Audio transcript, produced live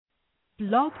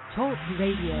Blog Talk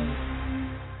Radio.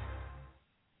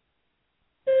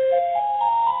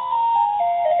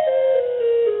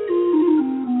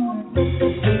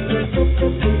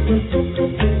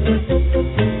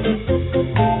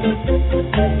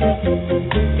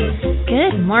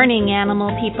 Good morning,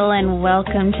 animal people, and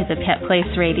welcome to the Pet Place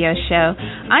Radio Show.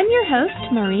 I'm your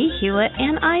host, Marie Hulett,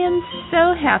 and I am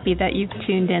so happy that you've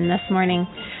tuned in this morning.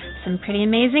 Some pretty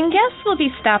amazing guests will be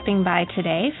stopping by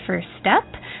today. First up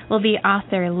will be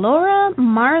author Laura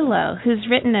Marlowe, who's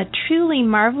written a truly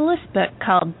marvelous book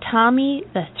called Tommy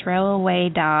the Throwaway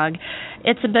Dog.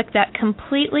 It's a book that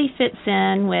completely fits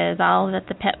in with all that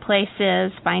the Pet Place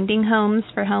is, finding homes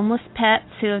for homeless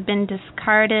pets who have been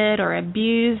discarded or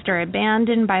abused or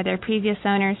abandoned by their previous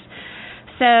owners.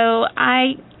 So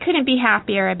I couldn't be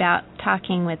happier about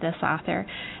talking with this author.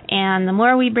 And the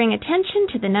more we bring attention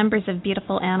to the numbers of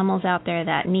beautiful animals out there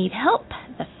that need help,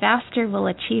 the faster we'll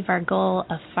achieve our goal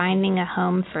of finding a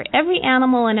home for every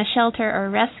animal in a shelter or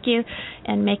rescue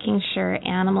and making sure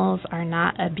animals are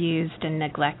not abused and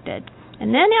neglected.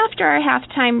 And then after our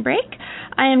halftime break,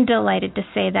 I am delighted to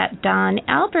say that Dawn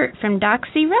Albert from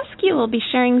Doxie Rescue will be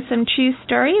sharing some true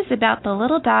stories about the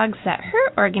little dogs that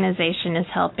her organization is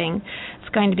helping.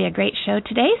 It's going to be a great show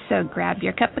today, so grab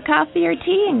your cup of coffee or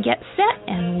tea and get set,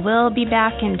 and we'll be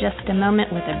back in just a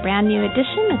moment with a brand new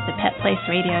edition of the Pet Place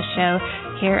Radio Show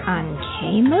here on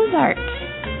KMZT.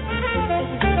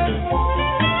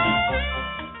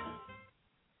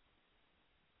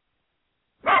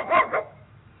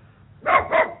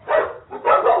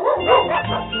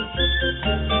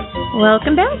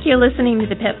 Welcome back. You're listening to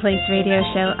the Pet Place Radio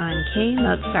Show on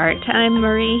KMZT. I'm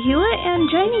Marie Hulett, and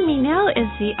joining me now is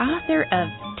the author of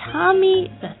Tommy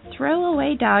the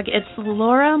Throwaway Dog. It's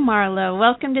Laura Marlowe.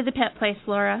 Welcome to the Pet Place,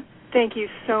 Laura. Thank you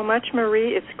so much,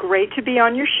 Marie. It's great to be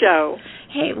on your show.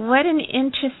 Hey, what an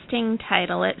interesting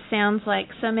title. It sounds like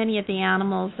so many of the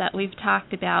animals that we've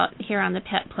talked about here on the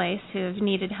Pet Place who have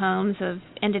needed homes have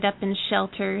ended up in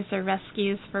shelters or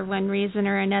rescues for one reason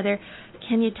or another.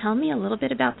 Can you tell me a little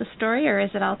bit about the story, or is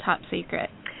it all top secret?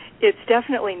 It's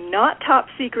definitely not top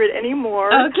secret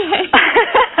anymore. Okay.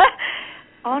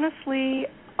 Honestly,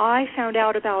 I found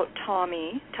out about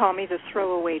Tommy the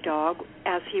Throwaway Dog,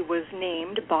 as he was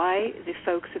named by the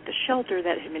folks at the shelter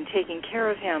that had been taking care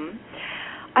of him.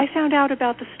 I found out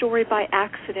about the story by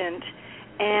accident,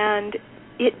 and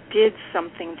it did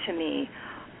something to me.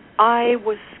 I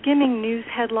was skimming news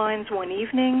headlines one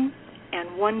evening,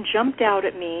 and one jumped out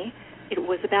at me. It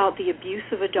was about the abuse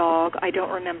of a dog. I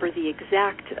don't remember the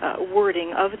exact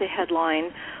wording of the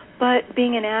headline, but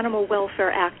being an animal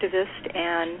welfare activist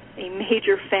and a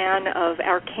major fan of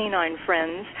our canine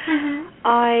friends,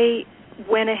 I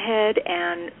went ahead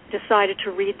and decided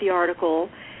to read the article,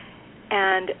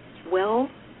 and, well,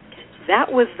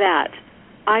 that was that.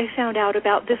 I found out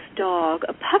about this dog,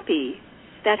 a puppy,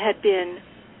 that had been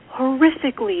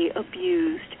horrifically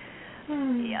abused,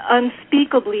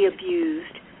 unspeakably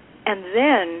abused, and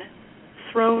then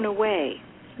thrown away.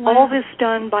 Wow. All this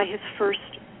done by his first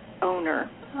owner.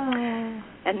 Oh.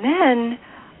 And then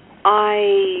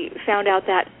I found out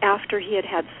that after he had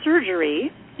had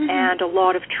surgery and a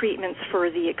lot of treatments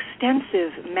for the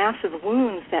extensive, massive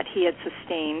wounds that he had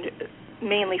sustained,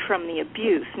 mainly from the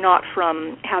abuse, not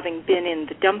from having been in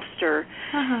the dumpster,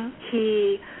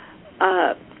 he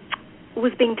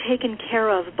was being taken care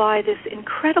of by this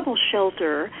incredible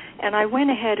shelter, and I went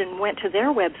ahead and went to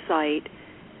their website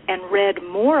and read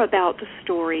more about the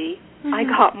story. I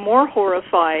got more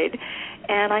horrified,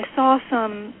 and I saw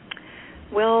some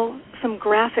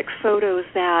graphic photos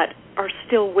that are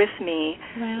still with me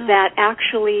that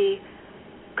actually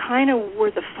kind of were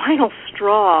the final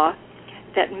straw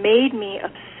that made me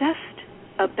obsessed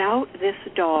about this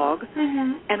dog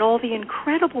and all the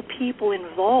incredible people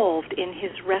involved in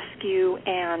his rescue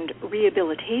and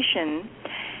rehabilitation,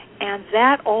 and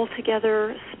that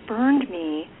altogether spurned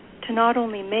me to not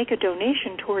only make a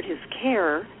donation toward his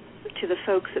care to the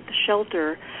folks at the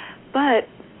shelter, but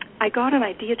I got an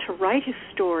idea to write his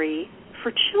story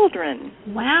for children.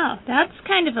 Wow, that's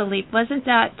kind of a leap. Wasn't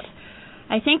that,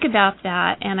 I think about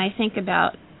that, and I think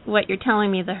about what you're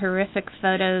telling me, the horrific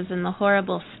photos and the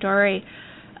horrible story.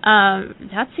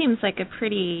 That seems like a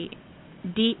pretty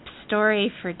deep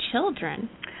story for children.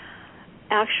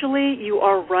 Actually, you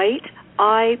are right.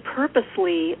 I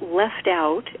purposely left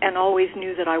out, and always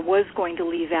knew that I was going to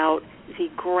leave out, the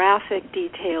graphic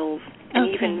details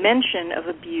and even mention of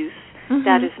abuse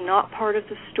that is not part of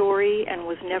the story and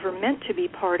was never meant to be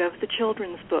part of the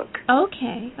children's book.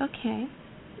 Okay.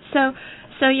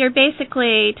 So you're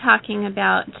basically talking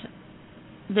about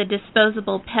the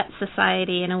disposable pet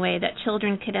society in a way that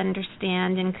children could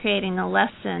understand, and creating a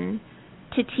lesson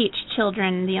to teach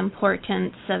children the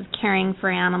importance of caring for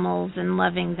animals and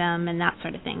loving them and that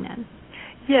sort of thing then.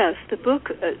 Yes, the book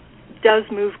does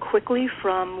move quickly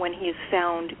from when he is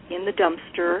found in the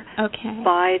dumpster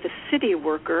by the city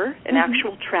worker, an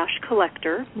actual trash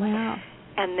collector. Wow.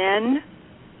 And then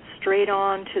straight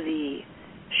on to the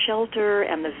shelter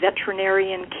and the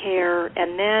veterinarian care,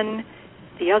 and then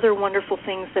the other wonderful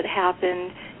things that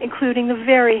happened, including the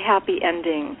very happy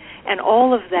ending. And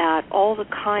all of that, all the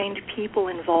kind people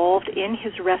involved in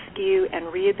his rescue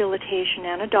and rehabilitation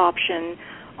and adoption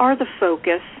are the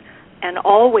focus, and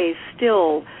always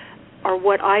still are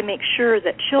what I make sure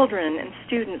that children and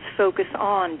students focus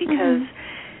on, because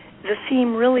the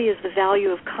theme really is the value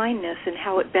of kindness and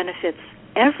how it benefits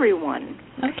everyone.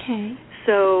 Okay.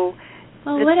 So,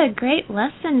 well, what a great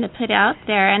lesson to put out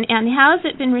there. And how has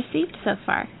it been received so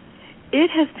far?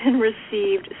 It has been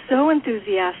received so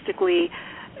enthusiastically.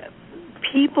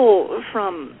 People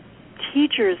from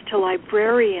teachers to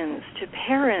librarians to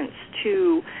parents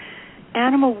to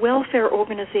animal welfare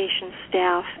organization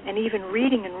staff and even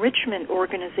reading enrichment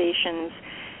organizations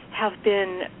have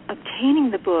been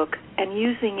obtaining the book and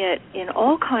using it in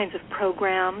all kinds of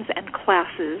programs and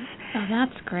classes. Oh,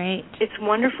 that's great. It's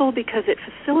wonderful because it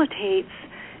facilitates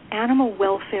animal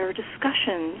welfare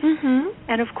discussions.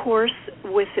 And, of course,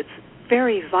 with its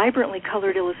very vibrantly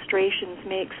colored illustrations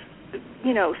makes,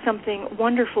 something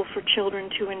wonderful for children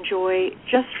to enjoy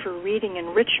just for reading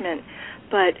enrichment.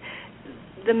 But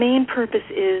the main purpose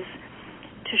is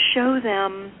to show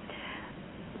them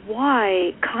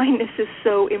why kindness is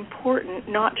so important,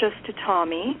 not just to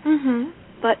Tommy,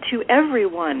 but to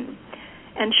everyone.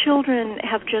 And children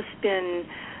have just been,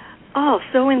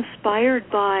 so inspired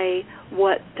by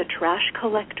what the trash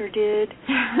collector did,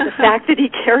 the fact that he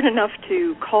cared enough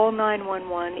to call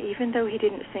 911, even though he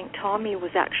didn't think Tommy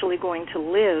was actually going to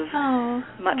live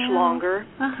much longer.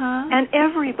 And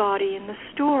everybody in the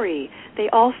story, they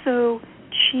also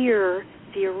cheer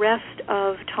the arrest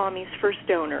of Tommy's first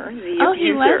owner, the abuser.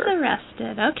 He was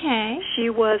arrested. Okay. She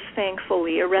was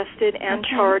thankfully arrested and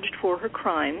charged for her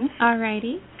crimes. All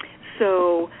righty.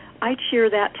 So I cheer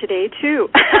that today, too.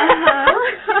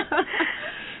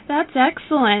 That's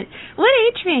excellent. What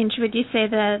age range would you say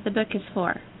the book is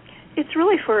for? It's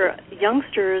really for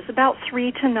youngsters, about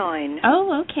 3 to 9.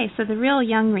 Oh, okay. So the real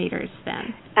young readers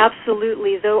then.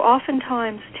 Absolutely, though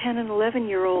oftentimes 10 and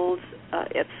 11-year-olds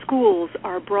at schools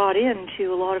are brought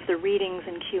into a lot of the readings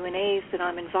and Q&As that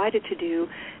I'm invited to do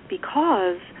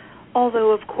because,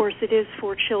 although, of course, it is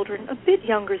for children a bit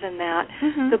younger than that,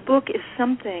 the book is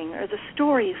something, or the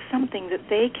story is something that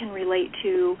they can relate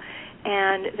to,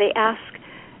 and they ask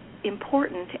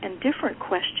important and different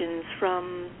questions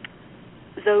from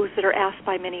those that are asked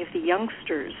by many of the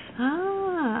youngsters.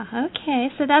 Okay.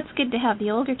 So that's good to have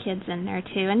the older kids in there,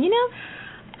 too. And,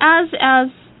 as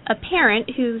a parent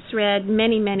who's read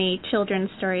many, many children's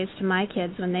stories to my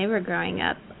kids when they were growing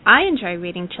up, I enjoy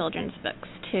reading children's books,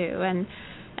 too. And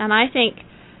I think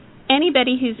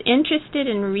anybody who's interested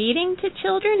in reading to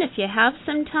children, if you have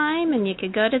some time and you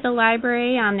could go to the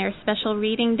library on their special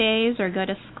reading days or go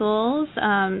to schools,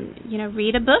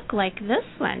 read a book like this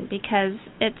one because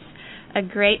it's a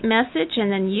great message,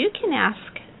 and then you can ask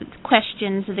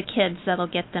questions of the kids that'll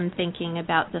get them thinking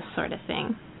about this sort of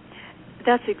thing.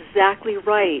 That's exactly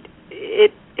right.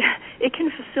 It can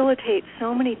facilitate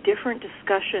so many different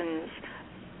discussions,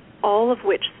 all of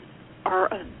which are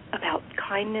about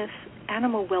kindness,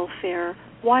 animal welfare,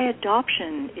 why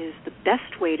adoption is the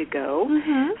best way to go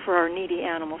for our needy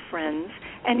animal friends,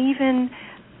 and even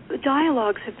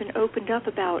dialogues have been opened up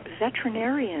about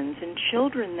veterinarians, and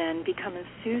children then become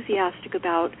enthusiastic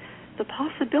about the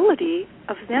possibility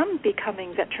of them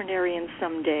becoming veterinarians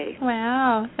someday.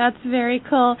 Wow, that's very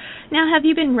cool. Now, have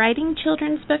you been writing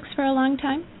children's books for a long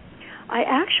time? I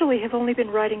actually have only been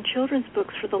writing children's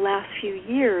books for the last few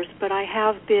years, but I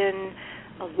have been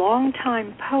a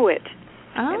long-time poet.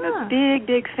 I'm a big,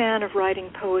 big fan of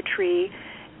writing poetry,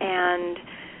 and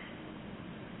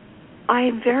I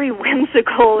am very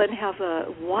whimsical and have a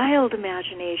wild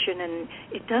imagination, and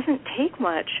it doesn't take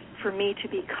much for me to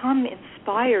become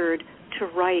inspired to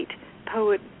write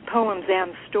poems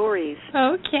and stories.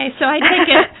 Okay, so I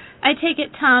take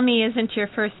it Tommy isn't your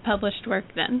first published work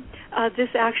then? This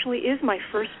actually is my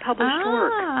first published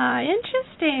work.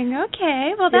 Interesting.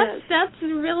 Okay. Well, that's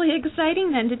really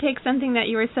exciting then, to take something that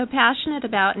you were so passionate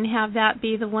about and have that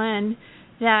be the one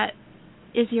that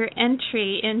is your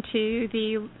entry into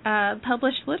the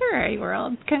published literary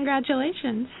world.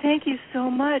 Congratulations. Thank you so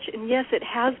much. And yes, it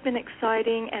has been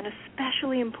exciting and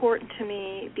especially important to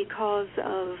me because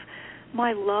of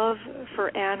my love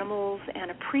for animals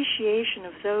and appreciation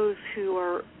of those who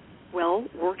are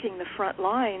working the front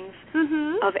lines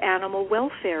of animal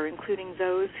welfare, including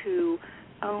those who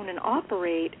own and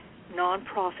operate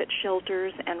nonprofit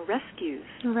shelters and rescues.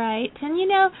 Right. And you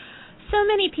know, so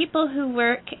many people who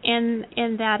work in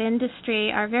that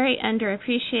industry are very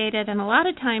underappreciated, and a lot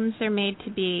of times they're made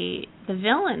to be the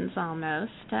villains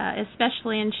almost,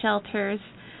 especially in shelters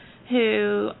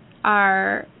who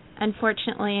are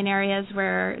unfortunately in areas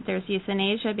where there's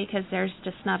euthanasia because there's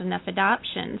just not enough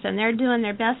adoptions, and they're doing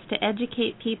their best to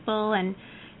educate people and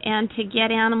to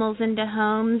get animals into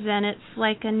homes, and it's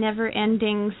like a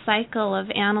never-ending cycle of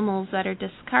animals that are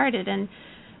discarded. And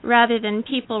rather than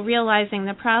people realizing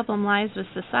the problem lies with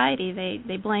society,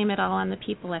 they blame it all on the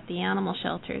people at the animal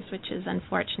shelters, which is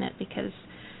unfortunate because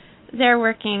they're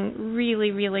working really,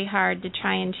 really hard to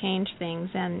try and change things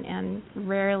and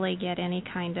rarely get any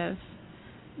kind of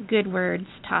good words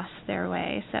tossed their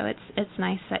way. So it's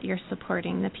nice that you're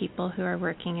supporting the people who are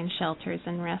working in shelters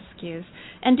and rescues.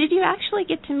 And did you actually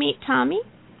get to meet Tommy?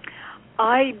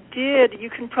 I did. You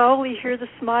can probably hear the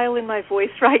smile in my voice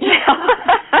right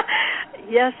now.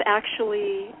 Yes,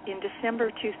 actually, in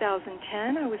December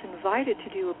 2010, I was invited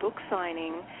to do a book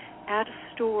signing at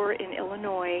a store in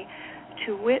Illinois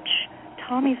to which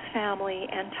Tommy's family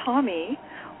and Tommy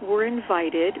were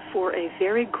invited for a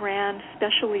very grand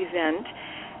special event.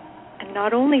 And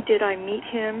not only did I meet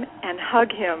him and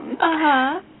hug him,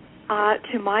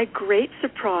 to my great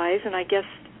surprise, and I guess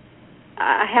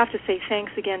I have to say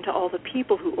thanks again to all the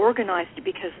people who organized it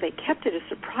because they kept it a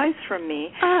surprise from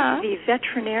me. The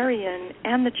veterinarian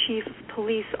and the chief of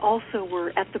police also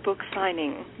were at the book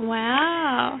signing.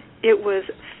 Wow. It was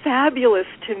fabulous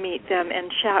to meet them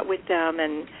and chat with them,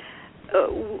 and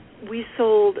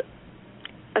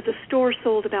the store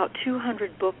sold about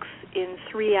 200 books in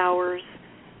 3 hours,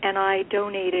 and I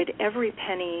donated every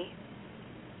penny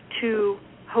to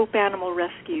Hope Animal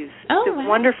Rescues, the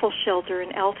wonderful shelter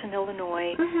in Alton,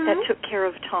 Illinois, that took care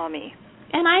of Tommy.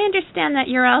 And I understand that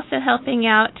you're also helping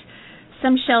out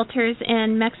some shelters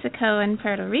in Mexico and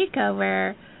Puerto Rico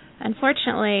where,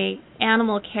 unfortunately,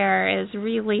 animal care is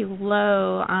really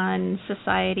low on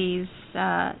society's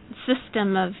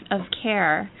system of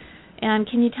care. And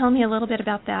can you tell me a little bit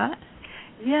about that?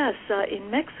 Yes, in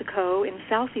Mexico, in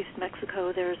southeast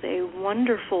Mexico, there's a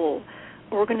wonderful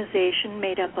organization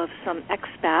made up of some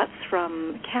expats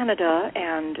from Canada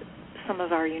and some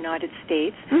of our United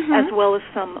States, as well as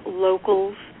some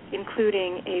locals,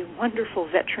 including a wonderful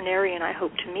veterinarian I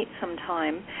hope to meet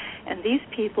sometime. And these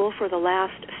people, for the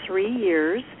last 3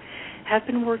 years, have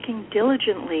been working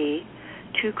diligently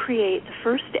to create the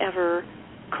first ever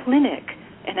clinic,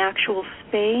 an actual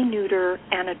spay, neuter,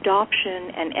 and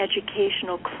adoption and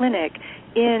educational clinic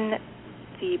in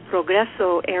the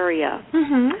Progreso area.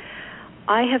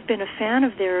 I have been a fan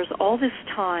of theirs all this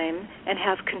time and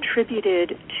have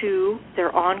contributed to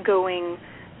their ongoing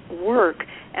work,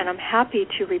 and I'm happy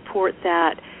to report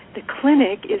that the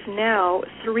clinic is now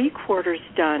 3/4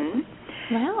 done.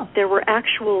 Wow. There were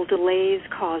actual delays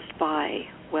caused by,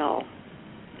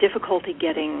 difficulty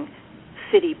getting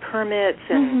city permits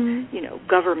and,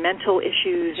 governmental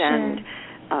issues and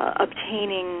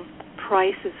obtaining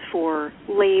prices for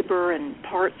labor and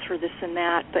parts for this and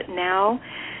that. But now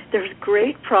there's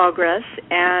great progress,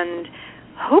 and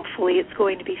hopefully it's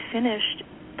going to be finished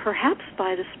perhaps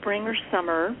by the spring or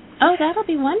summer. Oh, that'll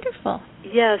be wonderful.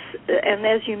 Yes, and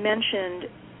as you mentioned,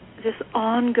 this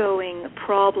ongoing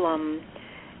problem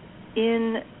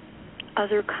in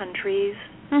other countries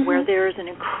where there's an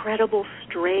incredible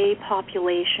stray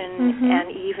population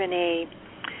and even a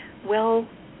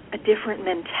different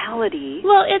mentality.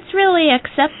 Well, it's really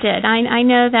accepted. I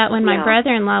know that when my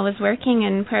brother-in-law was working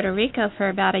in Puerto Rico for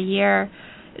about a year,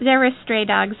 there were stray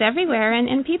dogs everywhere,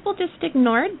 and people just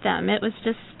ignored them. It was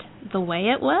just the way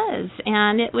it was,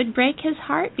 and it would break his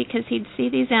heart because he'd see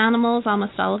these animals.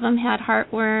 Almost all of them had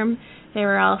heartworm. They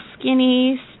were all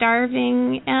skinny,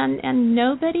 starving, and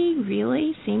nobody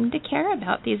really seemed to care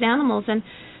about these animals. And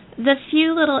the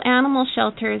few little animal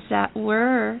shelters that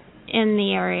were in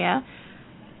the area,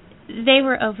 they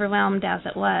were overwhelmed as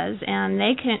it was, and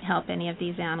they couldn't help any of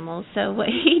these animals. So what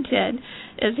he did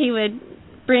is he would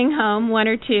bring home 1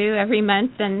 or 2 every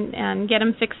month and get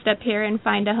them fixed up here and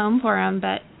find a home for them.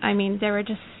 But, I mean, there were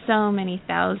just so many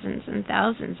thousands and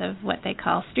thousands of what they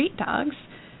call street dogs,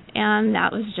 and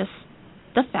that was just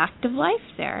the fact of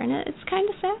life there, and it's kind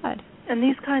of sad. And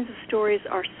these kinds of stories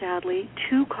are sadly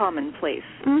too commonplace.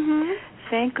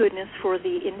 Thank goodness for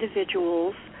the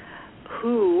individuals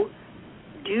who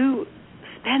do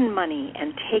spend money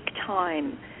and take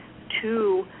time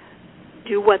to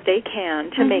do what they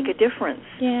can to make a difference.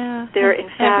 Yeah, in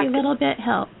fact, every little bit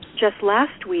helps. Just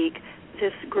last week,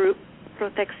 this group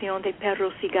Protección de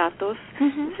Perros y Gatos,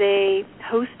 Mm-hmm. they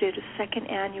hosted a second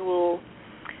annual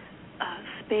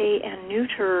spay and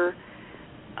neuter.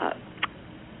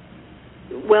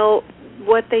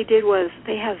 What they did was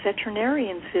they have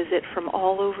veterinarians visit from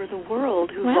all over the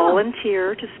world who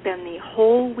volunteer to spend the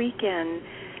whole weekend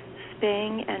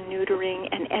spaying and neutering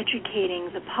and educating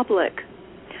the public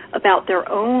about their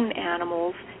own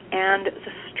animals and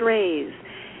the strays.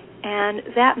 And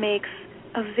that makes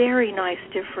a very nice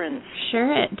difference.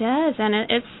 Sure it does, and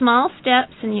it's small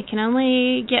steps, and you can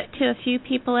only get to a few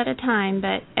people at a time,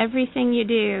 but everything you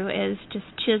do is just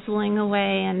chiseling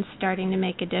away and starting to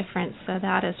make a difference, so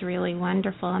that is really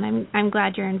wonderful, and I'm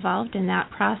glad you're involved in that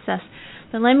process.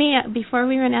 But let me, before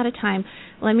we run out of time,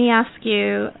 let me ask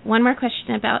you one more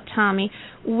question about Tommy.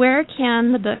 Where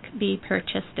can the book be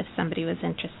purchased if somebody was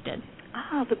interested?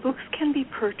 The books can be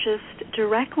purchased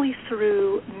directly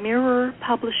through Mirror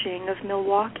Publishing of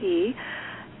Milwaukee,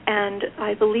 and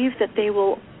I believe that they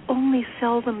will only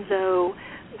sell them, though,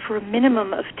 for a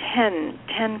minimum of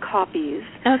 10 copies.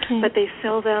 Okay. But they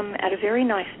sell them at a very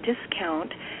nice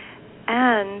discount,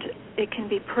 and it can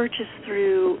be purchased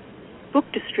through book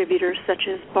distributors such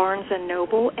as Barnes &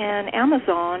 Noble and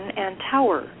Amazon and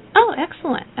Tower. Oh,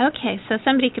 excellent. Okay, so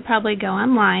somebody could probably go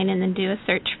online and then do a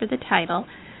search for the title,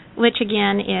 which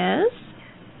again is?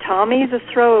 Tommy the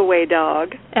Throwaway Dog.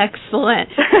 Excellent.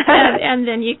 and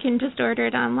then you can just order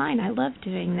it online. I love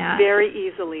doing that. Very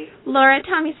easily. Laura,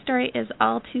 Tommy's story is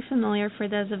all too familiar for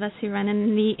those of us who run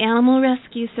in the animal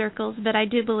rescue circles, but I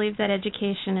do believe that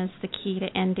education is the key to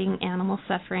ending animal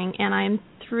suffering, and I'm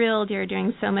thrilled you're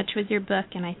doing so much with your book,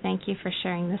 and I thank you for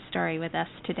sharing this story with us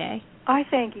today. I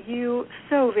thank you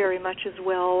so very much as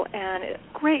well, and it's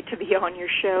great to be on your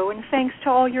show, and thanks to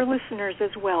all your listeners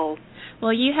as well.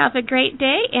 Well, you have a great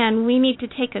day, and we need to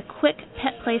take a quick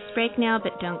Pet Place break now,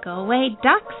 but don't go away.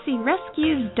 Doxie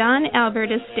Rescue's Dawn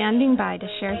Albert is standing by to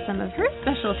share some of her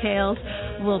special tales.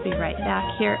 We'll be right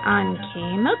back here on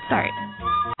KMZT.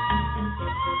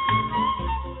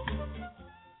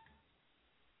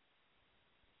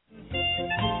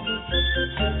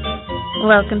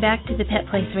 Welcome back to the Pet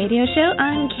Place Radio Show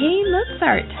on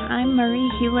KMZT. I'm Marie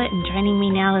Hulett, and joining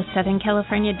me now is Southern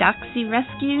California Doxie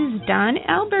Rescue's Dawn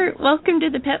Albert. Welcome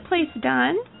to the Pet Place,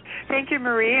 Dawn. Thank you,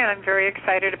 Marie. I'm very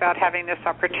excited about having this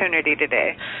opportunity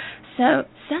today. So,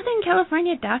 Southern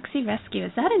California Doxie Rescue,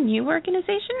 is that a new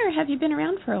organization, or have you been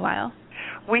around for a while?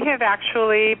 We have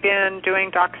actually been doing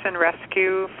dachshund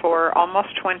rescue for almost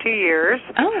 20 years.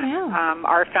 Oh, wow.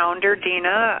 Our founder,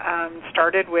 Dina,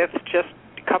 started with just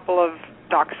a couple of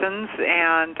dachshunds,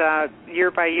 and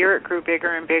year by year it grew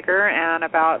bigger and bigger, and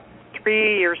about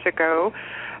 3 years ago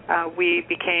we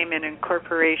became an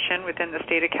incorporation within the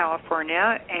state of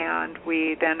California, and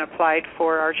we then applied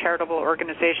for our charitable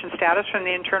organization status from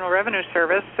the Internal Revenue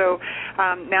Service. So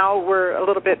now we're a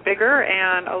little bit bigger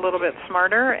and a little bit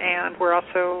smarter, and we're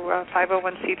also a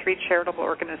 501c3 charitable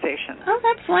organization. Oh,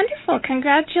 that's wonderful.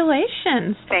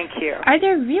 Congratulations. Thank you. Are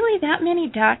there really that many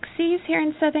Doxies here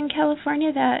in Southern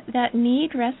California that need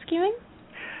rescuing?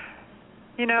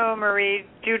 You know, Marie,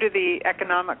 due to the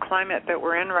economic climate that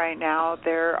we're in right now,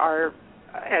 there are,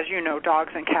 as you know,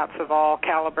 dogs and cats of all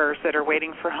calibers that are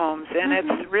waiting for homes. And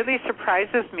it really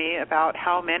surprises me about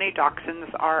how many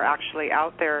dachshunds are actually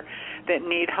out there that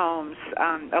need homes.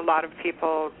 A lot of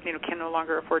people, can no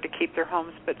longer afford to keep their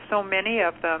homes, but so many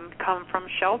of them come from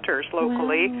shelters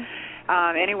locally.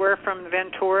 Wow. Anywhere from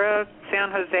Ventura,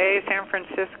 San Jose, San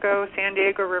Francisco, San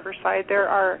Diego, Riverside, there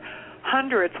are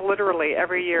hundreds literally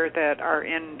every year that are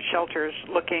in shelters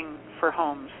looking for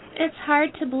homes. It's hard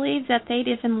to believe that they'd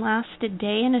even last a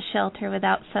day in a shelter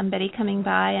without somebody coming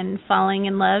by and falling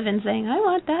in love and saying, I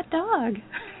want that dog.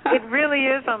 It really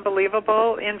is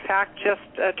unbelievable. In fact, just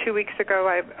 2 weeks ago,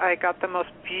 I got the most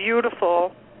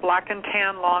beautiful black and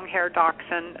tan long-haired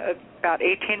dachshund, about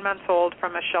 18 months old,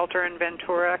 from a shelter in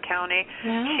Ventura County.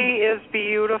 Wow. She is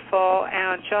beautiful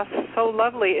and just so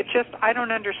lovely. I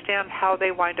don't understand how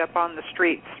they wind up on the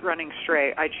streets running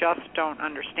stray. I just don't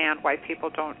understand why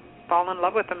people don't fall in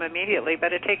love with them immediately,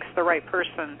 but it takes the right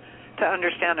person to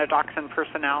understand a dachshund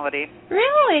personality.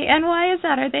 Really? And why is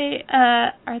that?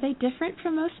 Are they different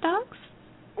from most dogs?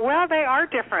 Well, they are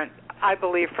different, I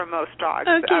believe, from most dogs.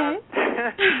 Okay.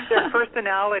 Their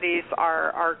personalities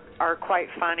are quite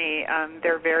funny.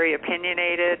 They're very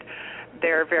opinionated.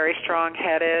 They're very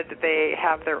strong-headed. They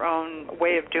have their own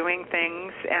way of doing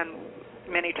things, and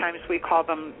many times we call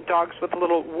them dogs with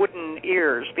little wooden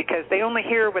ears because they only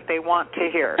hear what they want to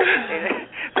hear.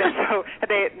 So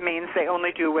it means they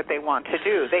only do what they want to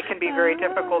do. They can be very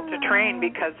difficult to train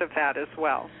because of that as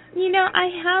well. I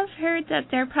have heard that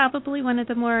they're probably one of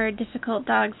the more difficult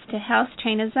dogs to house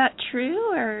train. Is that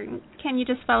true, or can you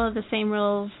just follow the same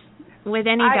rules with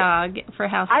any dog for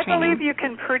house training? I believe you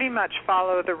can pretty much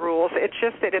follow the rules. It's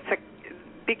just that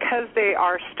because they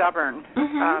are stubborn,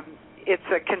 it's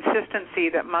a consistency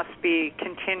that must be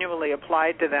continually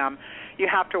applied to them. You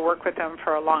have to work with them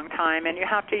for a long time, and you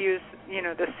have to use,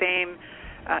 the same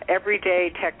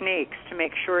everyday techniques to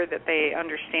make sure that they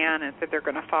understand and that they're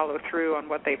going to follow through on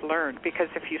what they've learned. Because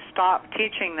if you stop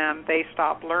teaching them, they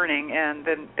stop learning, and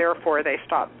then therefore they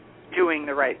stop doing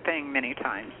the right thing many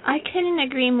times. I couldn't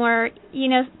agree more.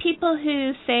 People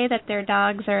who say that their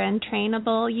dogs are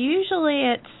untrainable,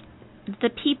 usually it's the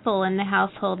people in the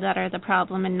household that are the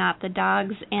problem and not the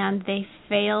dogs, and they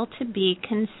fail to be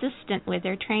consistent with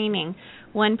their training.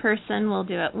 One person will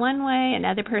do it one way,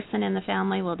 another person in the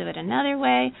family will do it another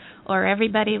way, or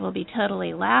everybody will be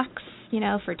totally lax,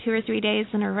 for 2 or 3 days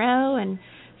in a row and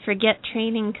forget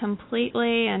training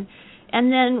completely, and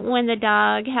then when the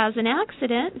dog has an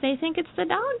accident, they think it's the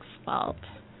dog's fault.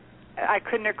 I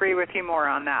couldn't agree with you more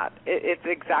on that. It's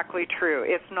exactly true.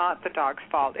 It's not the dog's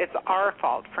fault. It's our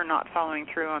fault for not following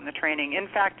through on the training. In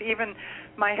fact, even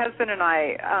my husband and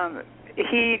I,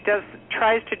 he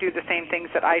tries to do the same things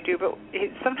that I do, but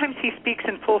sometimes he speaks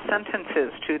in full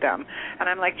sentences to them. And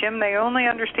I'm like, Jim, they only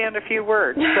understand a few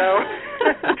words.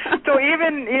 So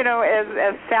even,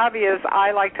 as savvy as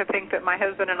I like to think that my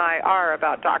husband and I are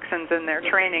about dachshunds and their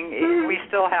training, we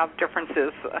still have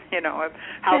differences, of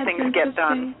how things get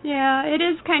done. Yeah, it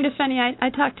is kind of funny. I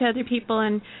talk to other people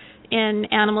in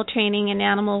animal training and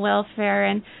animal welfare,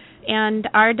 and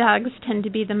our dogs tend to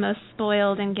be the most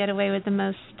spoiled and get away with the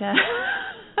most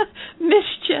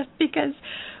mischief because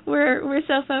we're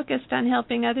so focused on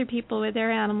helping other people with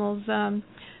their animals.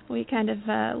 We kind of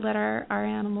let our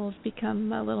animals become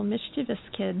little mischievous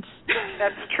kids.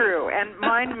 That's true. And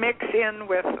mine mix in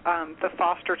with the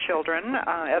foster children,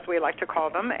 as we like to call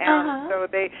them. And so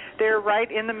they're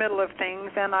right in the middle of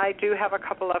things. And I do have a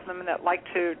couple of them that like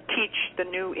to teach the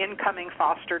new incoming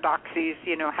foster Doxies,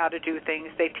 how to do things.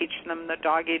 They teach them the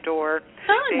doggy door.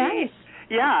 Oh, nice.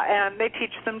 Yeah, and they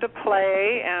teach them to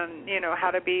play and,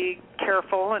 how to be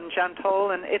careful and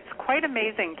gentle. And it's quite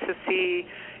amazing to see,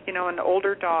 an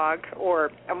older dog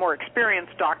or a more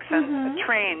experienced dachshund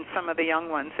train some of the young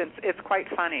ones. It's quite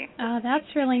funny. Oh, that's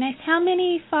really nice. How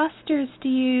many fosters do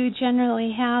you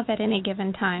generally have at any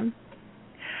given time?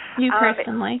 You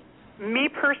personally? Me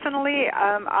personally,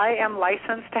 I am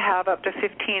licensed to have up to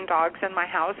 15 dogs in my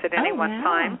house at any one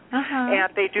time,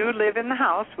 and they do live in the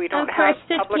house. We don't have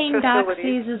public facilities. Of course,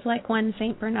 15 Doxies is like one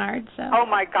St. Bernard. So. Oh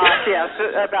my gosh, yes,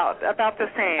 about the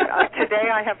same.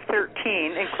 Today I have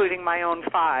 13, including my own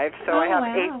 5, so I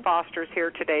have 8 fosters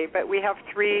here today. But we have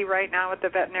 3 right now at the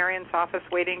veterinarian's office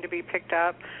waiting to be picked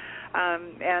up.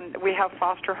 And we have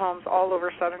foster homes all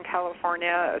over Southern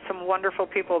California. Some wonderful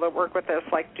people that work with us,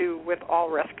 do with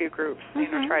all rescue groups,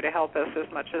 try to help us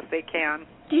as much as they can.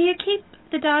 Do you keep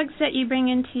the dogs that you bring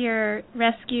into your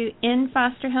rescue in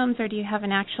foster homes, or do you have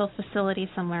an actual facility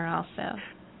somewhere also?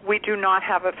 We do not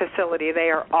have a facility. They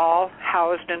are all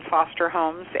housed in foster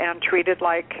homes and treated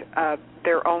like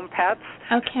their own pets.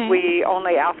 Okay. We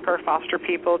only ask our foster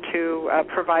people to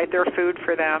provide their food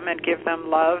for them and give them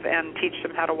love and teach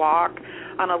them how to walk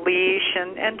on a leash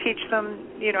and teach them,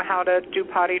 how to do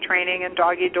potty training and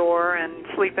doggy door and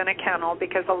sleep in a kennel,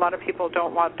 because a lot of people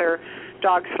don't want their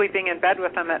dog sleeping in bed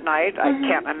with them at night. I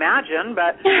can't imagine,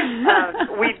 but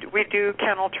we do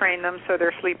kennel train them so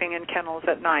they're sleeping in kennels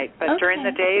at night. But during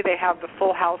the day, they have the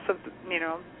full house of,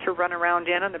 to run around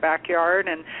in the backyard,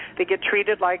 and they get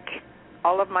treated like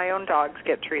all of my own dogs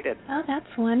get treated. Oh, that's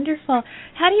wonderful.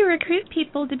 How do you recruit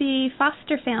people to be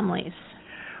foster families?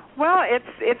 Well,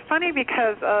 it's funny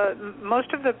because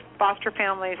most of the foster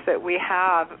families that we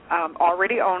have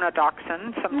already own a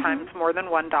dachshund, sometimes more than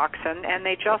one dachshund, and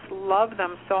they just love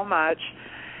them so much.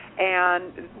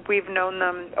 And we've known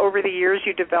them over the years.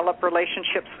 You develop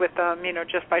relationships with them,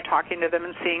 just by talking to them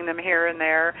and seeing them here and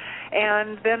there.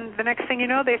 And then the next thing you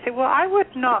know, they say, well, I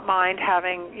would not mind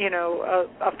having,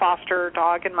 a foster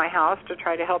dog in my house to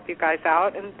try to help you guys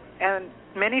out. And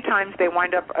many times they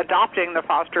wind up adopting the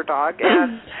foster dog,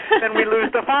 and then we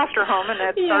lose the foster home, and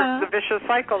it starts the vicious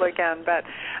cycle again. But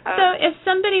so if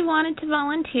somebody wanted to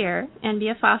volunteer and be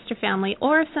a foster family,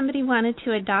 or if somebody wanted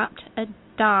to adopt a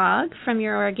dog from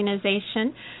your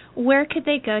organization, where could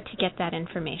they go to get that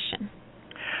information?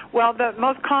 Well, the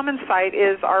most common site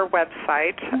is our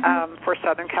website for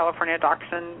Southern California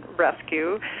Dachshund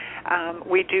Rescue.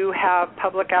 We do have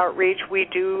public outreach. We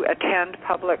do attend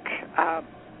public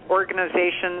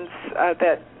organizations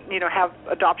that have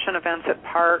adoption events at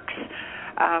parks.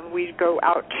 We go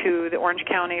out to the Orange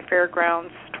County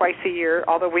Fairgrounds twice a year,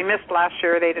 although we missed last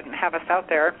year. They didn't have us out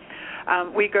there.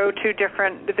 We go to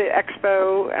the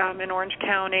expo in Orange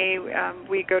County.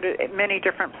 We go to many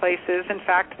different places. In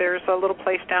fact, there's a little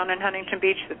place down in Huntington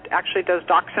Beach that actually does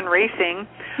dachshund racing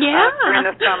during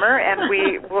the summer, and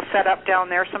we will set up down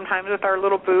there sometimes with our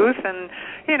little booth and,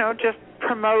 just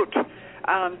promote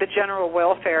the general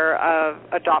welfare of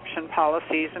adoption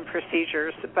policies and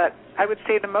procedures. But I would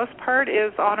say the most part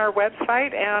is on our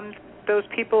website and those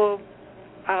people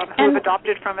who have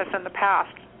adopted from us in the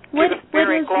past. What is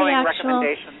the actual,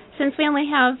 since we only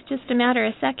have just a matter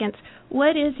of seconds,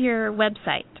 what is your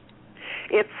website?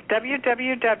 It's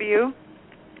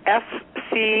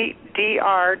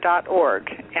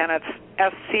www.scdr.org, and it's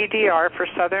SCDR for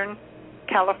Southern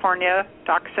California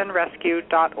Dachshund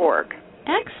Rescue.org.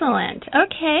 Excellent.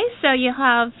 Okay, so you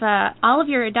have all of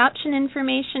your adoption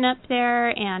information up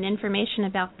there and information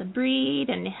about the breed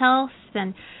and health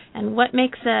and what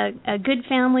makes a good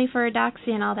family for a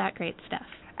Doxie and all that great stuff.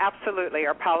 Absolutely.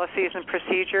 Our policies and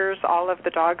procedures, all of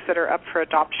the dogs that are up for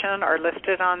adoption are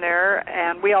listed on there.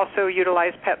 And we also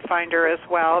utilize Pet Finder as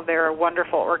well. They're a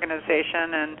wonderful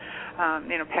organization, and,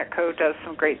 Petco does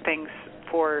some great things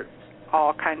for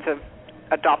all kinds of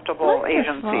adoptable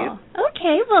agencies.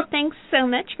 Okay, well, thanks so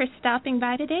much for stopping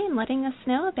by today and letting us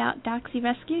know about Doxie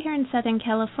Rescue here in Southern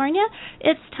California.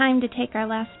 It's time to take our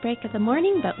last break of the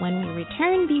morning, but when we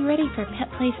return, be ready for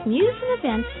Pet Place news and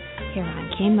events here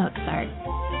on KMZT.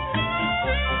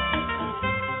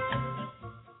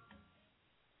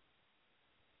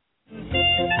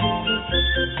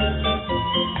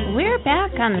 We're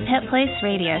back on the Pet Place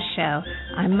Radio Show.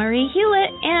 I'm Marie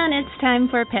Hulett, and it's time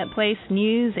for Pet Place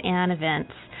news and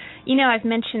events. I've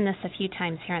mentioned this a few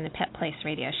times here on the Pet Place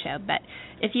Radio Show, but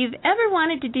if you've ever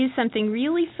wanted to do something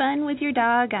really fun with your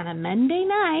dog on a Monday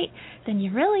night, then you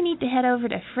really need to head over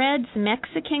to Fred's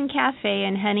Mexican Cafe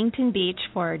in Huntington Beach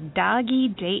for Doggy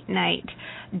Date Night.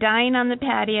 Dine on the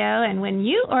patio, and when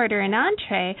you order an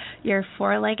entree, your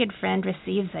four-legged friend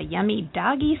receives a yummy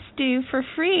doggy stew for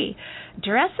free.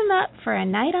 Dress them up for a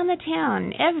night on the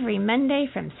town every Monday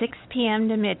from 6 p.m.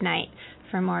 to midnight.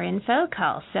 For more info,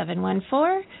 call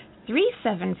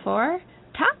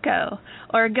 714-374-TACO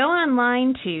or go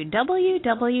online to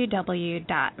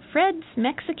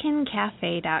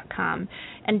www.fredsmexicancafe.com.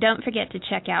 And don't forget to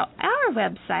check out our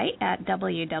website at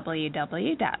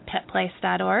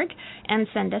www.petplace.org and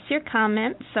send us your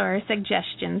comments or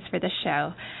suggestions for the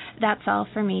show. That's all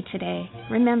for me today.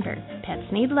 Remember,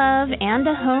 pets need love and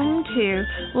a home, too.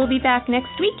 We'll be back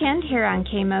next weekend here on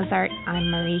KMZT.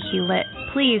 I'm Marie Hulett.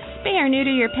 Please spay or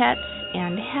neuter your pets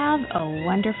and have a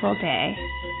wonderful day.